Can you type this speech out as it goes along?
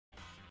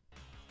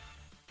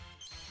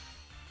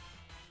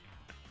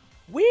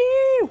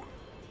Woo!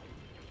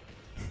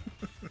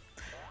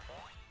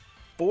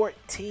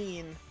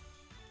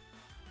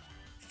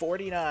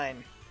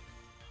 1449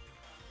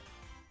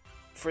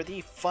 for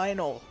the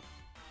final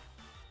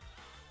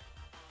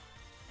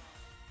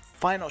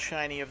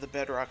shiny of the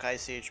Bedrock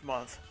Ice Age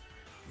month.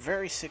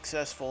 Very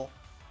successful.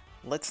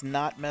 Let's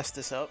not mess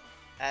this up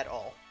at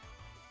all.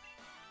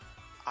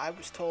 I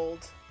was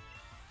told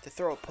to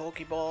throw a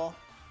Pokeball.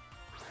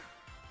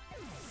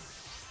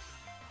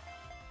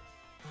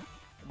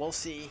 We'll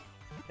see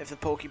if the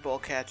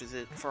Pokeball catches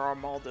it for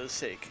Armaldo's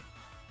sake.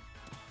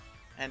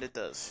 And it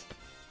does.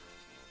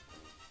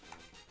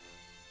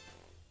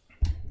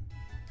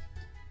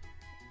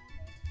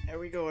 There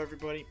we go,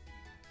 everybody.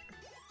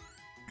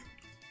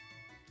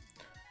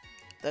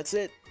 That's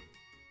it.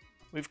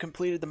 We've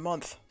completed the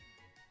month.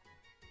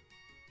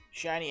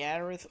 Shiny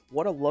Anorith.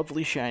 What a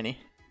lovely shiny.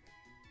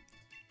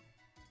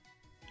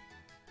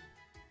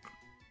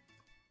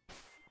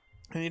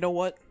 And you know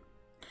what?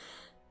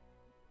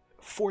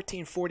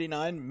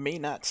 1449 may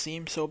not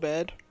seem so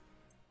bad,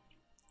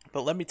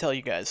 but let me tell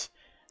you guys,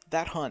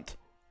 that hunt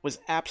was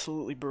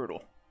absolutely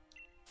brutal.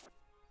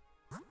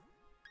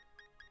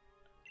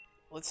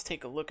 Let's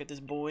take a look at this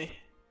boy.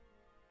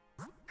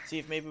 See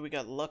if maybe we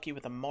got lucky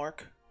with a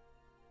mark.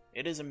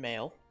 It is a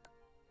male.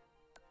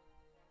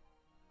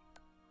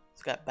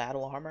 It's got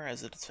battle armor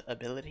as its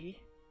ability.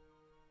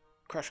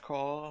 Crush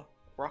Claw,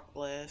 Rock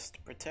Blast,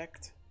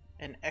 Protect,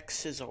 and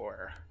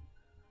X-Scissor.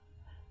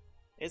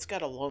 It's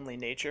got a lonely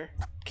nature.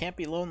 Can't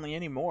be lonely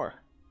anymore.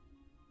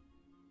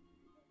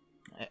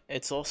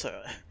 It's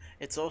also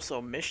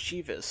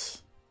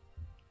mischievous.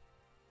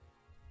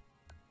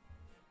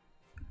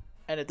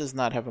 And it does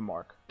not have a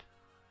mark.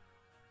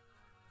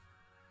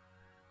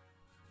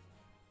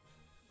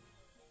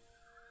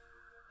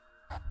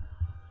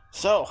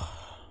 So,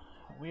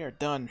 we are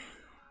done.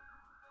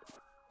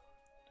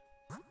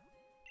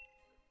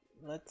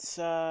 Let's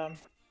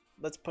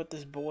put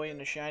this boy in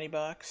the shiny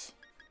box.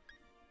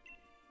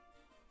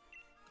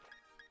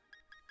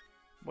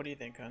 What do you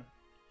think, hon?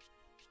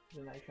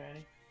 Isn't that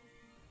shiny?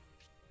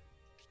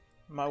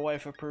 My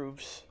wife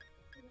approves.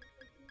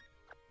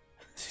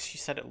 She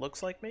said it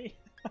looks like me?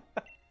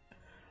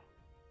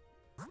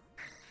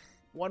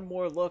 One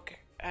more look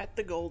at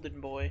the golden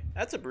boy.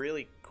 That's a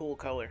really cool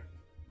color.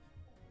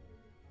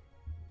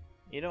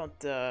 You don't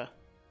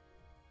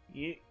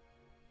you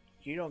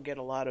don't get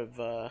a lot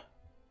of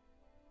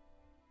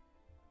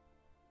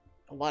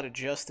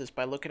justice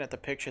by looking at the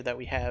picture that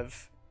we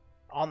have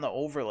on the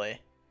overlay.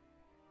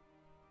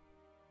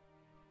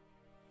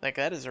 Like,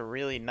 that is a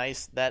really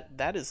nice,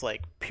 that is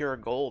like pure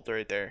gold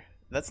right there.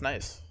 That's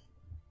nice.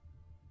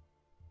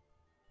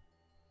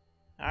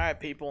 Alright,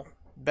 people.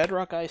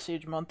 Bedrock Ice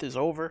Age month is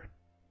over.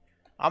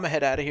 I'm gonna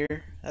head out of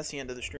here. That's the end of the stream.